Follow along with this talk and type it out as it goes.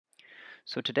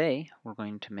So today we're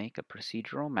going to make a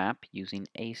procedural map using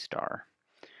Astar.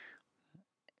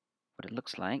 What it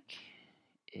looks like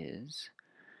is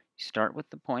you start with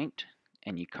the point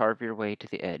and you carve your way to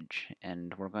the edge,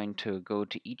 and we're going to go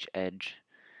to each edge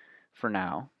for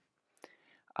now.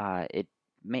 It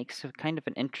makes a kind of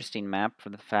an interesting map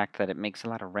for the fact that it makes a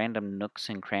lot of random nooks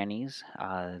and crannies.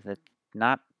 That's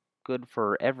not good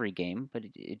for every game, but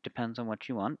it depends on what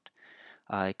you want.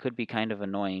 It could be kind of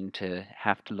annoying to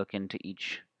have to look into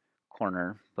each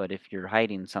corner, but if you're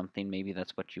hiding something, maybe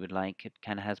that's what you would like. It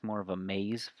kind of has more of a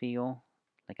maze feel,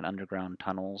 like an underground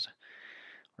tunnels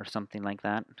or something like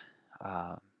that.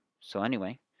 Uh, so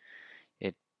anyway,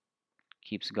 it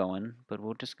keeps going, but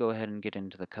we'll just go ahead and get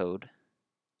into the code.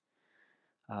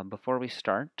 Before we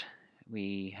start,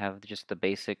 we have just the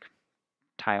basic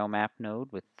tile map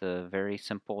node with the very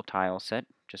simple tile set,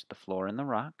 just the floor and the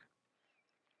rock.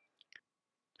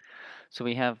 So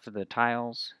we have the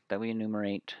tiles that we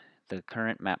enumerate, the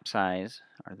current map size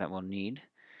or that we'll need,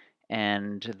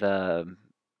 and the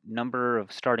number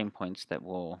of starting points that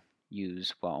we'll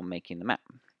use while making the map.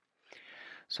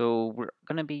 So we're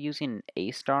going to be using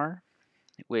Astar,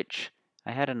 which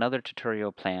I had another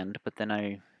tutorial planned, but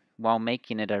then while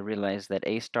making it, I realized that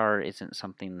Astar isn't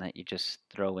something that you just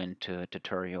throw into a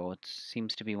tutorial. It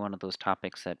seems to be one of those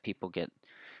topics that people get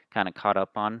kind of caught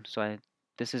up on. So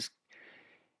this is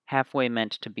halfway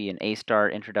meant to be an A-star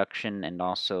introduction and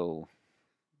also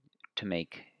to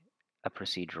make a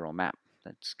procedural map.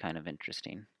 That's kind of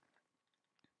interesting.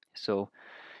 So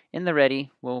in the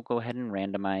ready, we'll go ahead and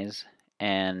randomize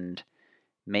and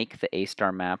make the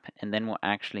A-star map, and then we'll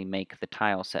actually make the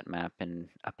tile set map and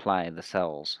apply the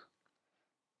cells.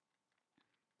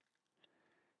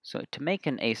 So to make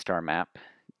an A-star map,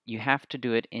 you have to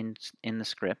do it in the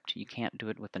script. You can't do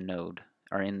it with a node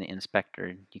or in the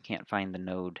inspector. You can't find the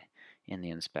node in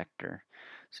the inspector.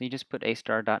 So you just put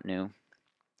astar.new,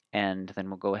 and then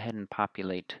we'll go ahead and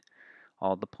populate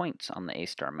all the points on the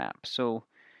A-star map. So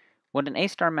what an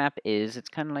A-star map is, it's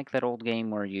kind of like that old game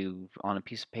where you, on a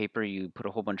piece of paper, you put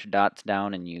a whole bunch of dots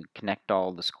down and you connect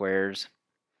all the squares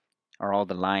or all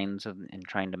the lines in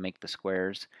trying to make the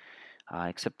squares,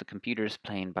 except the computer's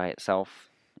playing by itself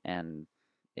and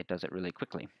it does it really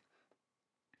quickly.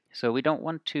 So we don't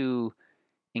want to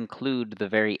include the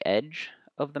very edge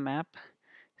of the map,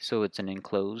 so it's an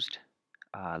enclosed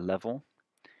level.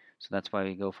 So that's why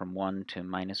we go from 1 to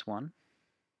 -1.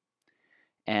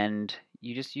 And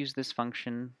you just use this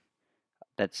function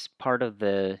that's part of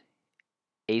the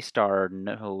A-star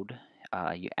node.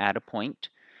 You add a point,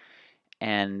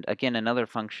 and again, another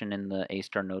function in the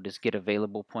A-star node is get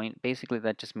available point. Basically,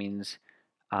 that just means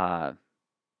uh,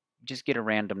 just get a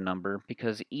random number,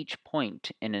 because each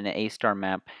point in an A-star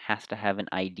map has to have an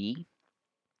ID.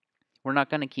 We're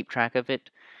not going to keep track of it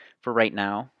for right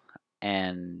now,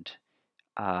 and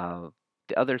the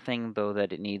other thing, though,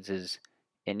 that it needs is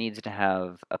it needs to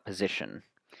have a position.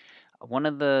 One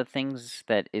of the things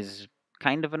that is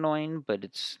kind of annoying, but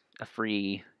it's a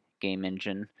free game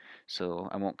engine, so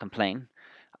I won't complain.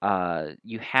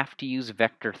 You have to use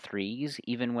vector 3s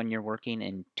even when you're working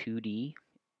in 2D,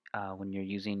 when you're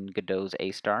using Godot's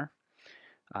A-star.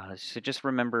 So just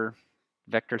remember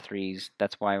vector 3s.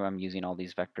 That's why I'm using all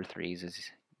these vector 3s,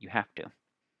 is you have to.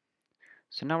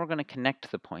 So now we're going to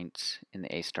connect the points in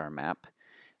the A-star map.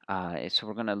 So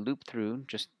we're going to loop through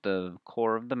just the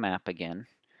core of the map again,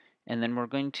 and then we're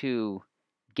going to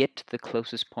get the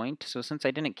closest point. So since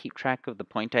I didn't keep track of the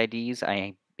point IDs,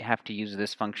 I have to use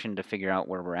this function to figure out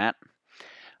where we're at.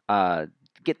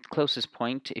 Get the closest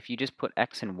point, if you just put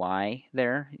x and y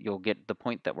there, you'll get the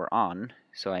point that we're on.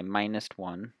 So I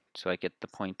 -1, so I get the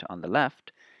point on the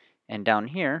left. And down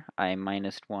here, I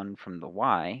 -1 from the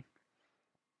y,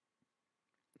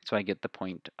 so I get the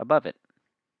point above it.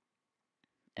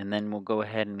 And then we'll go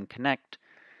ahead and connect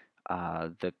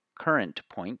the current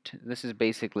point. This is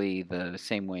basically the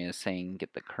same way as saying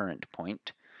get the current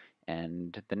point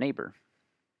and the neighbor.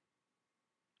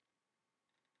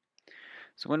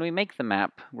 So when we make the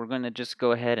map, we're going to just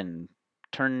go ahead and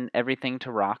turn everything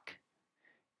to rock,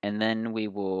 and then we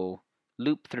will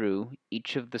loop through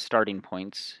each of the starting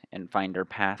points and find our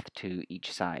path to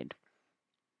each side.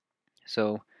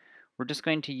 So we're just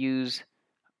going to use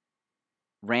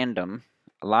random,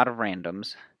 a lot of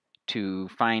randoms, to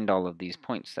find all of these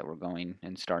points that we're going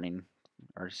and starting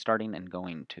and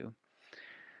going to.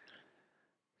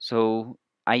 So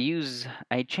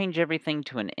I change everything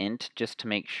to an int just to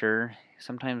make sure.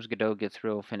 Sometimes Godot gets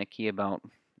real finicky about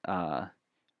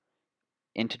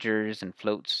integers and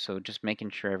floats, so just making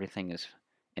sure everything is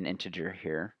an integer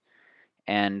here.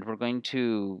 And we're going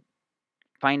to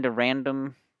find a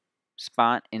random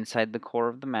spot inside the core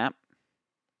of the map,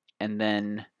 And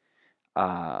then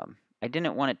I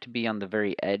didn't want it to be on the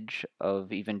very edge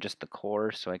of even just the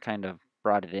core, so I kind of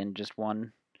brought it in just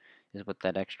one, is what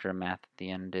that extra math at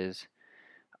the end is.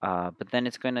 But then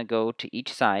it's going to go to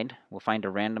each side. We'll find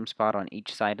a random spot on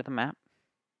each side of the map.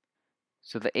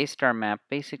 So the A-star map,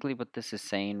 basically what this is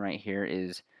saying right here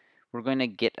is we're going to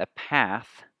get a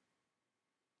path,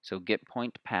 so get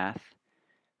point path,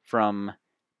 from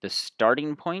the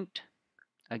starting point.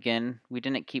 Again, we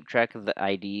didn't keep track of the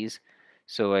IDs,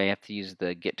 so I have to use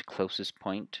the get closest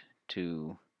point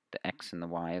to the X and the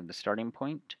Y of the starting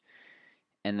point.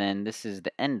 And then this is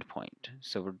the end point.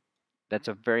 So that's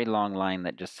a very long line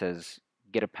that just says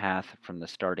get a path from the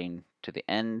starting to the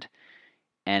end.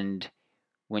 And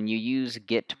when you use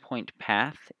get point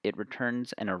path, it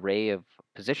returns an array of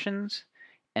positions,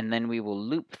 and then we will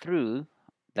loop through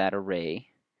that array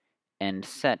and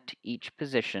set each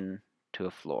position to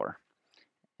a floor.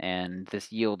 And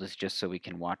this yield is just so we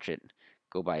can watch it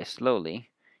go by slowly.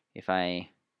 If I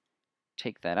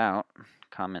take that out,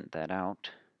 comment that out,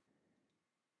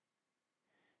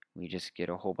 we just get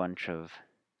a whole bunch of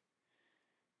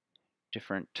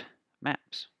different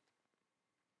maps.